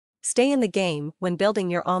Stay in the game when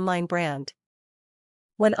building your online brand.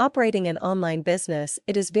 When operating an online business,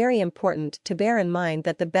 it is very important to bear in mind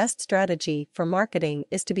that the best strategy for marketing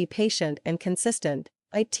is to be patient and consistent.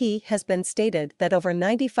 It has been stated that over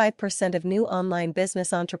 95% of new online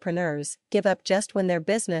business entrepreneurs give up just when their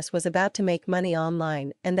business was about to make money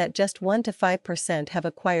online, and that just 1 to 5% have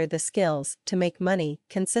acquired the skills to make money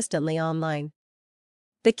consistently online.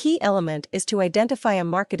 The key element is to identify a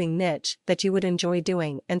marketing niche that you would enjoy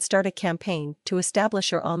doing and start a campaign to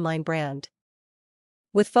establish your online brand.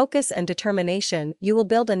 With focus and determination, you will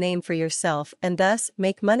build a name for yourself and thus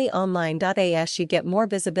make money online. As you get more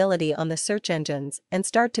visibility on the search engines and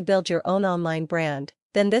start to build your own online brand,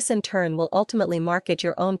 then this in turn will ultimately market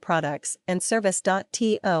your own products and service.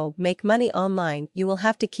 To make money online, you will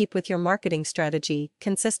have to keep with your marketing strategy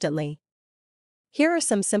consistently. Here are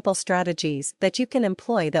some simple strategies that you can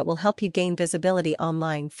employ that will help you gain visibility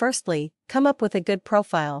online. Firstly, come up with a good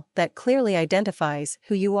profile that clearly identifies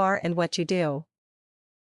who you are and what you do.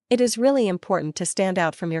 It is really important to stand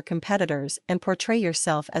out from your competitors and portray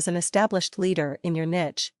yourself as an established leader in your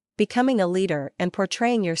niche. Becoming a leader and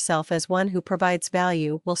portraying yourself as one who provides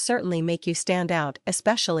value will certainly make you stand out,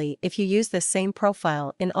 especially if you use the same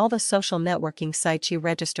profile in all the social networking sites you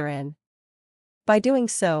register in. By doing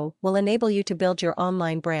so, will enable you to build your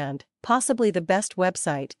online brand. Possibly the best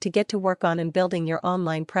website to get to work on in building your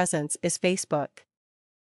online presence is Facebook.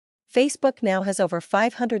 Facebook now has over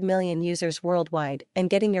 500 million users worldwide, and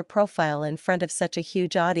getting your profile in front of such a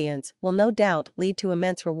huge audience will no doubt lead to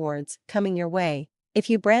immense rewards coming your way if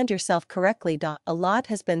you brand yourself correctly. A lot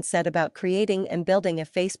has been said about creating and building a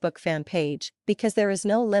Facebook fan page, because there is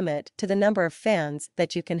no limit to the number of fans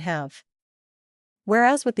that you can have.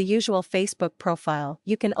 Whereas with the usual Facebook profile,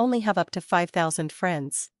 you can only have up to 5,000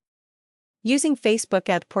 friends. Using Facebook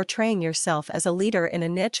ad portraying yourself as a leader in a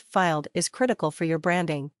niche field is critical for your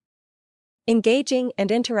branding. Engaging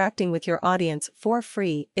and interacting with your audience for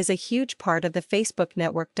free is a huge part of the Facebook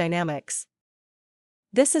network dynamics.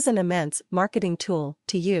 This is an immense marketing tool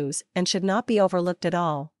to use and should not be overlooked at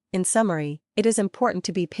all. In summary, it is important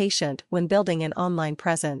to be patient when building an online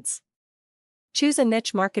presence. Choose a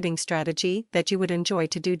niche marketing strategy that you would enjoy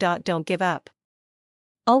to do. Don't give up.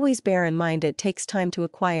 Always bear in mind it takes time to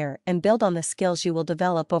acquire and build on the skills you will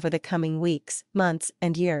develop over the coming weeks, months,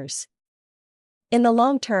 and years. In the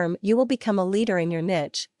long term, you will become a leader in your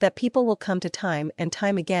niche that people will come to time and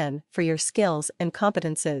time again for your skills and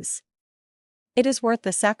competences. It is worth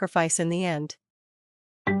the sacrifice in the end.